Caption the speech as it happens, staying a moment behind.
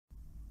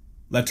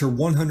Letter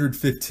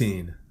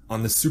 115,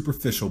 on the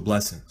superficial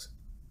blessings.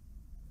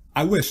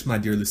 I wish, my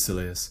dear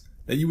Lucilius,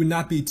 that you would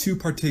not be too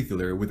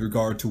particular with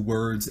regard to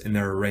words and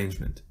their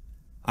arrangement.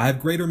 I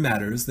have greater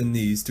matters than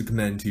these to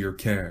commend to your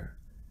care.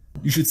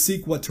 You should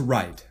seek what to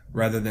write,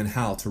 rather than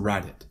how to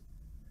write it.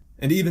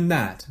 And even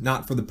that,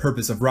 not for the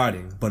purpose of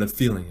writing, but of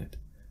feeling it,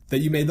 that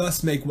you may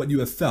thus make what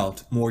you have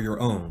felt more your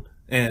own,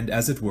 and,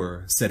 as it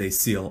were, set a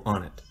seal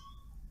on it.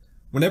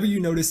 Whenever you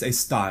notice a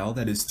style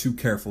that is too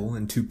careful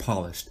and too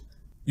polished,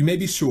 you may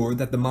be sure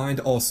that the mind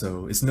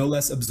also is no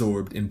less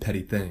absorbed in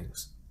petty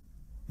things.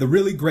 The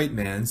really great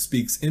man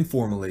speaks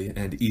informally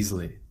and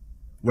easily.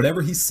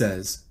 Whatever he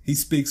says, he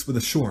speaks with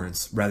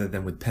assurance rather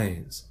than with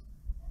pains.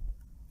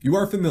 You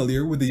are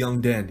familiar with the young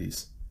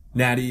dandies,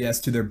 natty as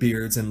to their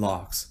beards and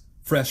locks,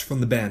 fresh from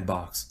the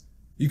bandbox.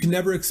 You can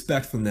never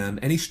expect from them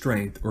any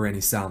strength or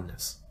any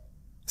soundness.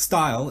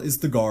 Style is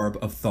the garb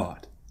of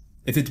thought.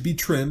 If it be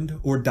trimmed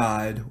or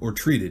dyed or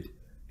treated,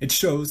 it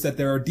shows that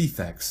there are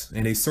defects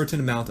and a certain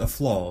amount of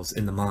flaws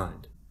in the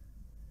mind.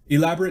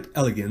 Elaborate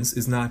elegance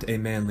is not a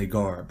manly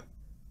garb.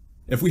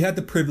 If we had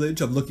the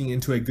privilege of looking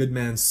into a good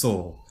man's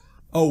soul,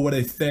 oh, what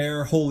a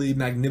fair, holy,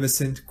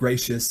 magnificent,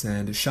 gracious,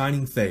 and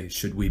shining face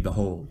should we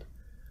behold,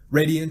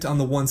 radiant on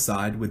the one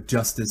side with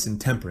justice and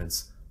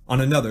temperance,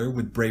 on another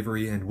with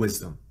bravery and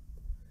wisdom.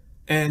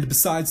 And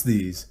besides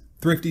these,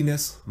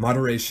 thriftiness,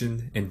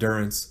 moderation,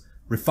 endurance,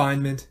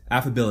 refinement,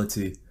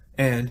 affability,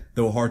 and,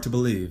 though hard to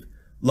believe,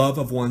 love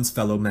of one's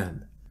fellow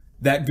men,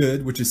 that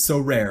good which is so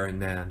rare in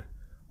man,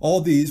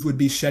 all these would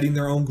be shedding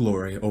their own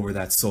glory over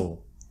that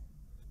soul.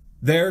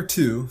 There,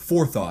 too,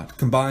 forethought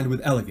combined with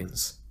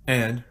elegance,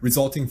 and,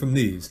 resulting from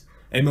these,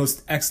 a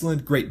most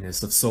excellent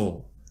greatness of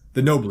soul,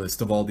 the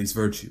noblest of all these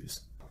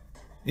virtues.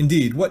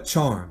 Indeed, what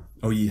charm,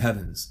 O ye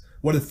heavens,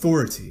 what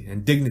authority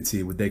and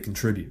dignity would they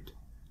contribute!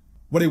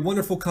 What a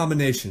wonderful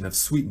combination of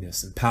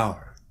sweetness and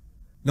power!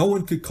 No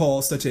one could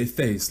call such a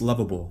face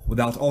lovable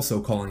without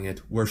also calling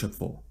it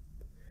worshipful.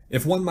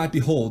 If one might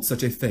behold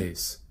such a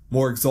face,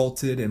 more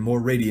exalted and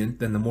more radiant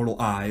than the mortal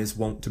eye is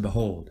wont to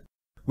behold,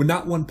 would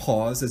not one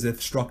pause as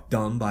if struck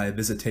dumb by a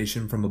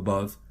visitation from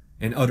above,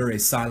 and utter a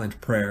silent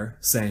prayer,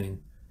 saying,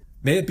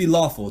 "May it be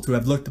lawful to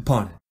have looked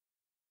upon it"?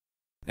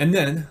 And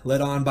then,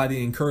 led on by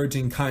the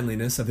encouraging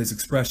kindliness of his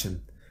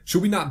expression,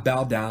 should we not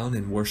bow down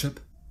and worship?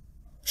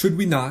 Should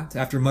we not,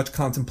 after much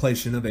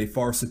contemplation of a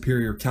far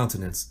superior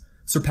countenance,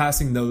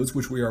 surpassing those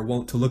which we are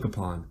wont to look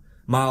upon,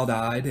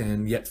 mild-eyed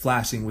and yet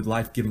flashing with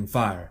life-giving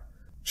fire,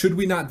 should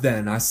we not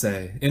then, I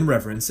say, in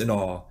reverence and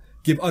awe,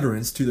 give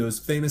utterance to those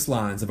famous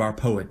lines of our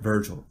poet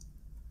Virgil?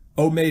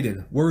 O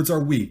maiden, words are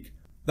weak,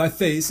 thy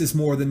face is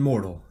more than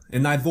mortal,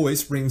 and thy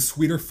voice rings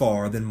sweeter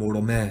far than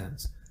mortal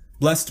man's.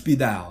 Blessed be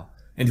thou,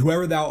 and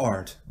whoever thou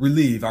art,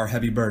 relieve our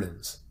heavy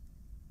burdens.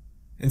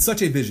 And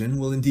such a vision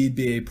will indeed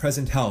be a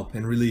present help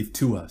and relief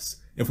to us,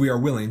 if we are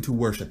willing to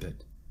worship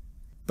it.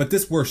 But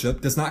this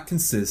worship does not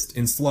consist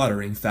in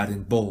slaughtering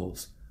fattened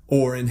bulls,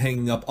 or in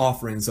hanging up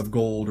offerings of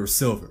gold or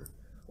silver,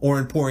 or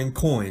in pouring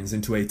coins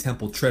into a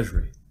temple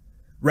treasury.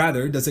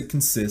 Rather does it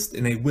consist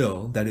in a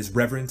will that is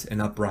reverent and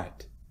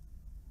upright.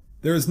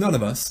 There is none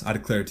of us, I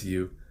declare to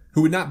you,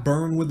 who would not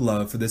burn with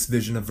love for this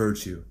vision of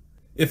virtue,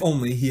 if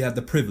only he had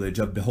the privilege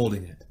of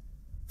beholding it.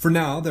 For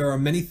now there are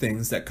many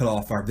things that cut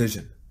off our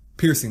vision,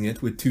 piercing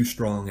it with too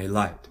strong a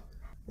light,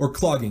 or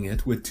clogging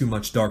it with too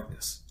much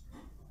darkness.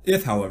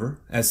 If,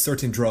 however, as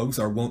certain drugs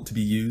are wont to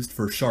be used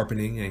for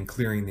sharpening and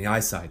clearing the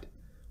eyesight,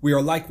 we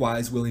are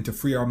likewise willing to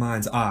free our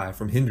mind's eye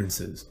from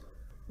hindrances,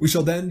 we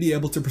shall then be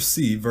able to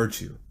perceive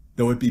virtue,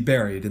 though it be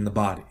buried in the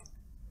body,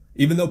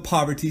 even though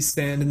poverty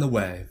stand in the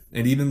way,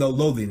 and even though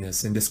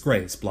lowliness and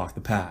disgrace block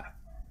the path.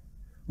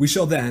 We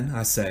shall then,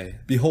 I say,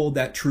 behold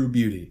that true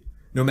beauty,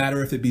 no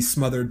matter if it be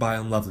smothered by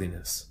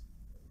unloveliness.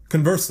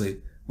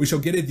 Conversely, we shall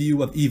get a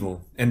view of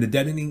evil and the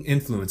deadening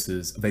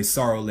influences of a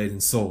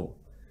sorrow-laden soul,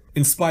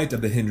 in spite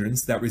of the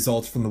hindrance that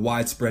results from the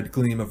widespread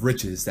gleam of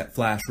riches that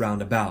flash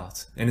round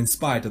about, and in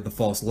spite of the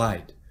false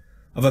light,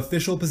 of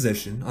official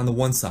position on the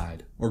one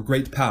side, or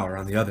great power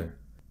on the other,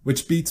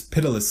 which beats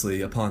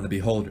pitilessly upon the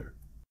beholder.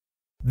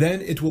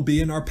 Then it will be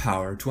in our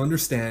power to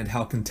understand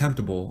how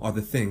contemptible are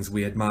the things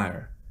we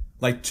admire,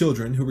 like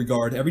children who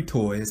regard every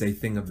toy as a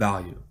thing of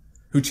value,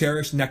 who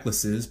cherish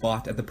necklaces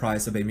bought at the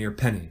price of a mere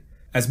penny,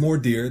 as more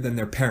dear than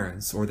their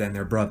parents or than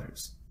their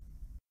brothers.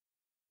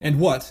 And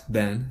what,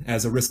 then,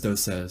 as Aristo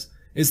says,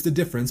 is the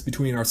difference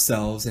between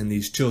ourselves and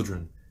these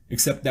children,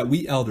 except that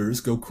we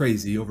elders go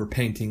crazy over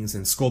paintings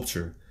and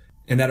sculpture,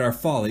 and that our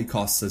folly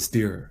costs us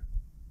dearer?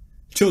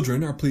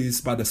 Children are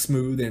pleased by the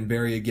smooth and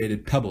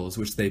variegated pebbles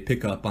which they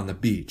pick up on the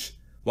beach,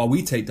 while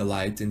we take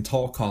delight in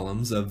tall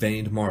columns of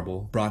veined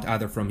marble brought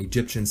either from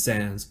Egyptian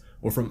sands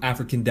or from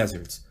African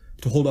deserts,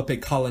 to hold up a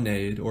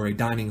colonnade or a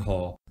dining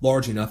hall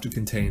large enough to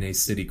contain a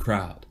city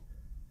crowd.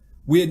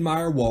 We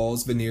admire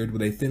walls veneered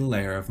with a thin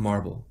layer of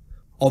marble,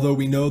 although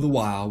we know the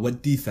while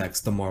what defects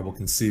the marble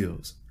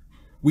conceals.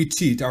 We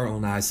cheat our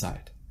own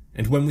eyesight,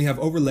 and when we have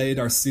overlaid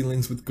our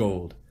ceilings with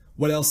gold,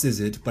 what else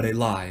is it but a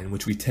lie in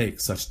which we take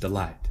such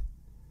delight?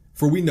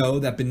 For we know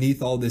that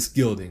beneath all this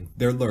gilding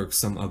there lurks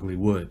some ugly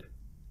wood.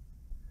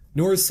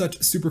 Nor is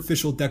such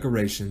superficial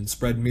decoration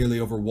spread merely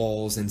over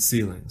walls and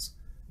ceilings.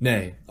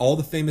 Nay, all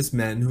the famous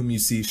men whom you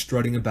see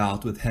strutting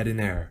about with head in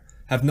air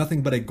have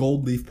nothing but a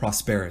gold-leaf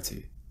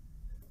prosperity.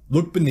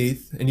 Look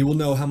beneath, and you will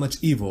know how much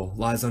evil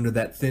lies under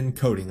that thin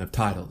coating of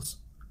titles.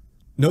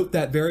 Note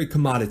that very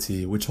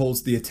commodity which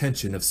holds the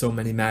attention of so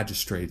many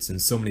magistrates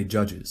and so many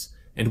judges,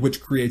 and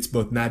which creates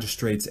both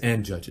magistrates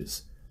and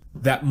judges.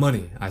 That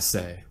money, I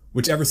say,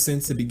 which ever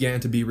since it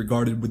began to be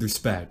regarded with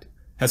respect,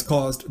 has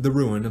caused the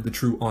ruin of the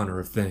true honor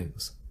of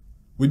things.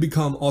 We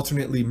become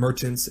alternately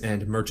merchants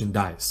and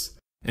merchandise,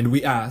 and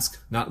we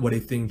ask not what a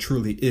thing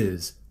truly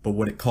is, but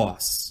what it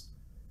costs.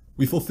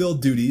 We fulfill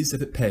duties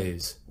if it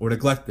pays, or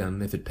neglect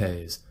them if it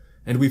pays,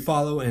 and we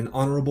follow an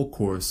honorable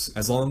course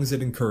as long as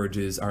it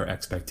encourages our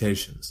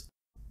expectations,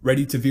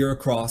 ready to veer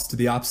across to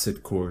the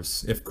opposite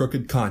course if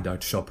crooked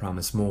conduct shall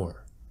promise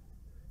more.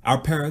 Our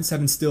parents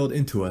have instilled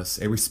into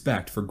us a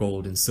respect for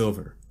gold and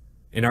silver.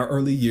 In our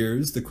early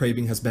years the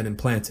craving has been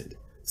implanted,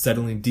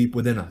 settling deep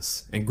within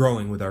us and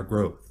growing with our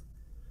growth.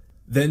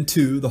 Then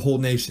too the whole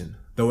nation,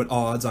 though at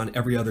odds on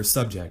every other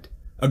subject,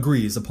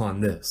 agrees upon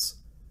this.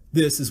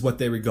 This is what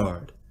they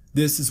regard.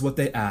 This is what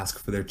they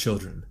ask for their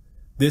children.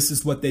 This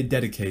is what they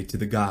dedicate to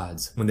the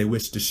gods when they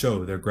wish to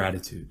show their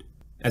gratitude,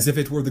 as if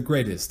it were the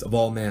greatest of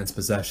all man's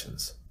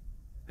possessions.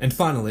 And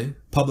finally,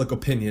 public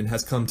opinion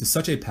has come to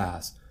such a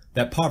pass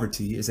that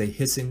poverty is a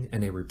hissing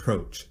and a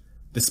reproach,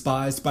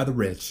 despised by the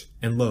rich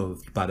and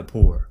loathed by the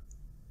poor.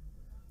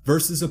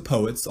 Verses of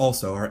poets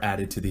also are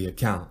added to the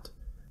account,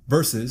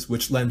 verses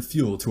which lend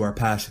fuel to our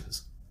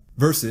passions,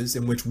 verses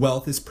in which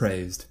wealth is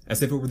praised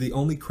as if it were the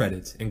only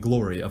credit and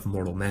glory of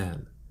mortal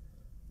man.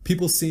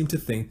 People seem to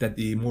think that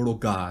the immortal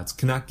gods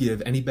cannot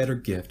give any better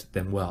gift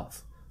than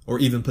wealth, or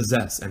even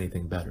possess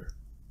anything better.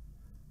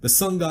 The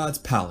sun god's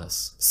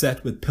palace,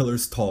 set with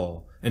pillars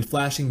tall, and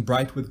flashing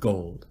bright with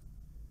gold.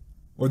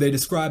 Or they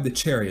describe the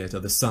chariot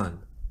of the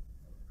sun.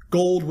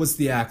 Gold was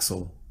the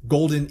axle,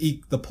 golden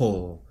eke the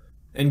pole,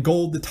 and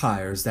gold the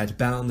tires that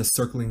bound the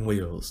circling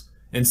wheels,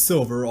 and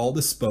silver all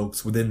the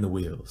spokes within the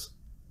wheels.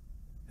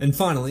 And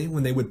finally,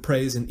 when they would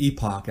praise an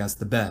epoch as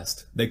the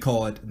best, they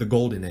call it the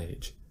Golden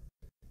Age.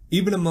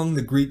 Even among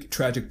the Greek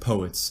tragic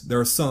poets, there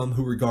are some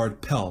who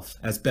regard pelf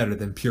as better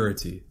than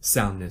purity,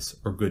 soundness,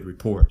 or good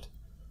report.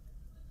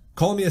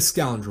 Call me a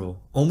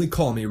scoundrel, only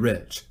call me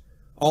rich.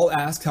 All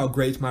ask how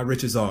great my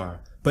riches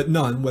are, but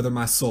none whether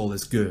my soul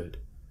is good.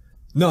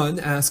 None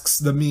asks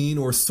the mean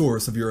or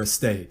source of your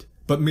estate,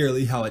 but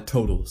merely how it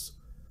totals.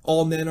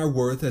 All men are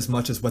worth as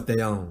much as what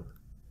they own.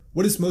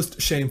 What is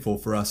most shameful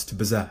for us to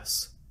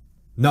possess?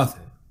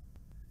 Nothing.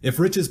 If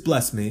riches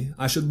bless me,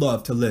 I should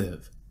love to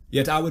live.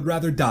 Yet I would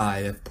rather die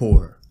if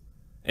poor.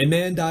 A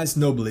man dies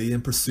nobly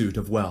in pursuit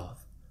of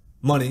wealth.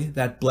 Money,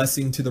 that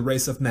blessing to the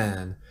race of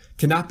man,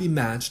 cannot be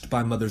matched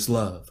by mother's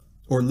love,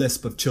 or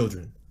lisp of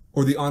children,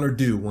 or the honor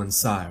due one's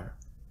sire.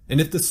 And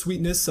if the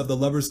sweetness of the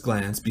lover's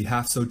glance be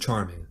half so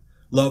charming,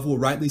 love will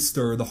rightly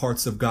stir the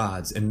hearts of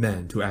gods and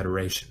men to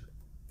adoration.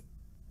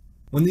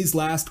 When these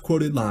last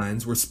quoted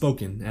lines were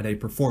spoken at a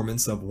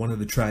performance of one of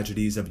the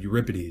tragedies of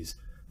Euripides,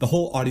 the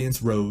whole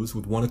audience rose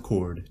with one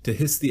accord to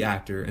hiss the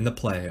actor in the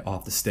play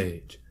off the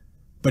stage.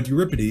 But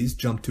Euripides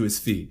jumped to his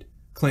feet,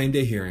 claimed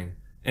a hearing,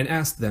 and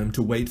asked them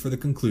to wait for the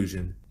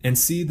conclusion and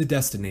see the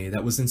destiny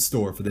that was in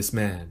store for this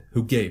man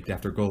who gaped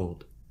after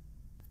gold.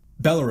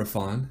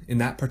 Bellerophon, in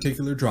that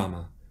particular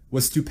drama,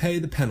 was to pay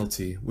the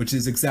penalty which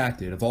is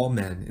exacted of all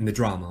men in the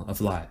drama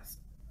of life.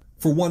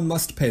 For one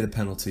must pay the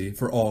penalty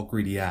for all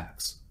greedy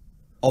acts,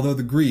 although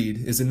the greed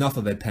is enough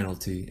of a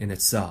penalty in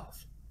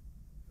itself.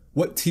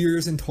 What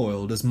tears and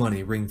toil does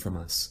money wring from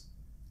us?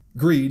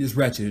 Greed is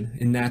wretched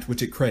in that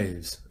which it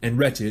craves, and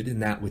wretched in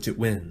that which it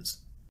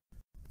wins.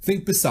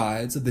 Think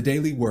besides of the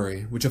daily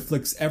worry which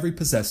afflicts every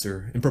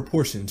possessor in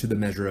proportion to the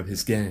measure of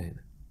his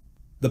gain.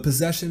 The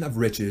possession of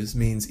riches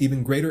means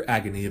even greater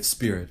agony of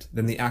spirit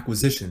than the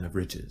acquisition of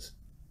riches.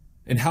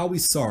 And how we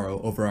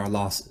sorrow over our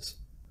losses.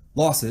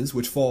 Losses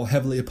which fall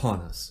heavily upon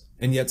us,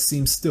 and yet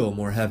seem still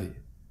more heavy.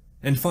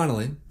 And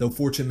finally, though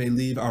fortune may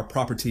leave our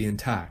property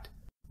intact,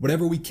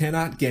 whatever we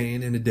cannot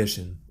gain in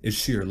addition is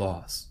sheer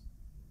loss.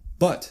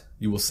 But,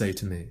 you will say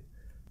to me,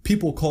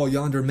 people call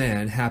yonder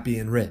man happy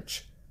and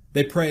rich.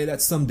 They pray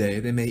that some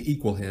day they may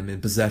equal him in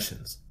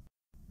possessions.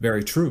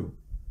 Very true.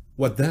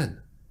 What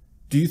then?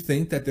 Do you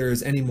think that there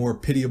is any more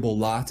pitiable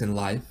lot in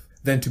life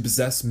than to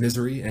possess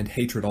misery and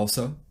hatred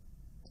also?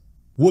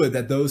 Would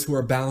that those who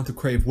are bound to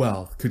crave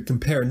wealth could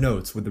compare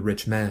notes with the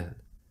rich man.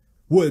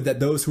 Would that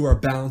those who are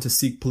bound to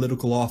seek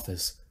political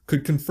office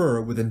could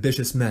confer with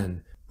ambitious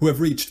men who have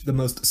reached the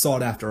most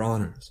sought-after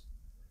honors.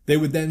 They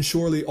would then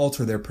surely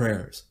alter their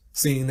prayers,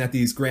 seeing that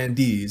these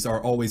grandees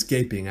are always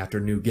gaping after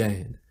new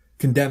gain,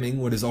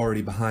 condemning what is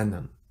already behind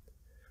them.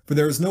 For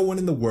there is no one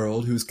in the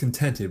world who is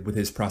contented with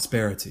his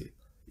prosperity,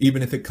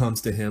 even if it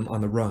comes to him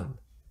on the run.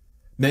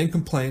 Men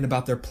complain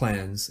about their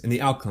plans and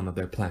the outcome of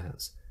their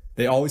plans.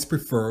 They always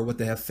prefer what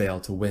they have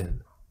failed to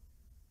win.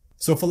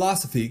 So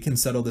philosophy can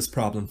settle this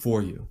problem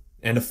for you,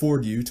 and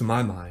afford you, to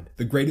my mind,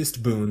 the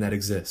greatest boon that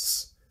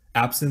exists,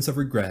 absence of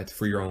regret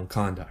for your own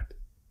conduct.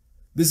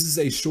 This is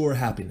a sure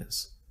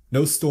happiness.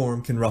 No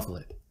storm can ruffle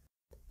it.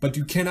 But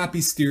you cannot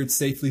be steered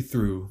safely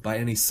through by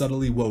any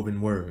subtly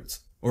woven words,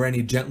 or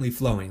any gently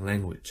flowing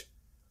language.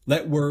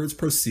 Let words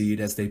proceed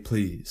as they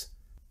please,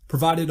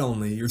 provided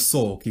only your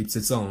soul keeps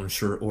its own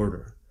sure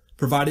order,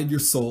 provided your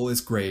soul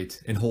is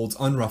great and holds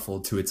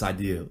unruffled to its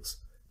ideals,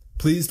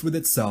 pleased with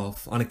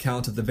itself on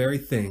account of the very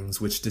things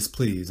which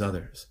displease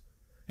others,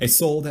 a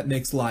soul that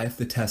makes life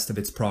the test of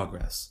its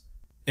progress,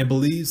 and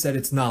believes that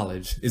its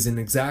knowledge is in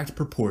exact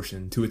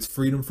proportion to its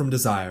freedom from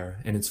desire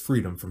and its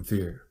freedom from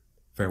fear.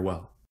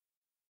 Farewell.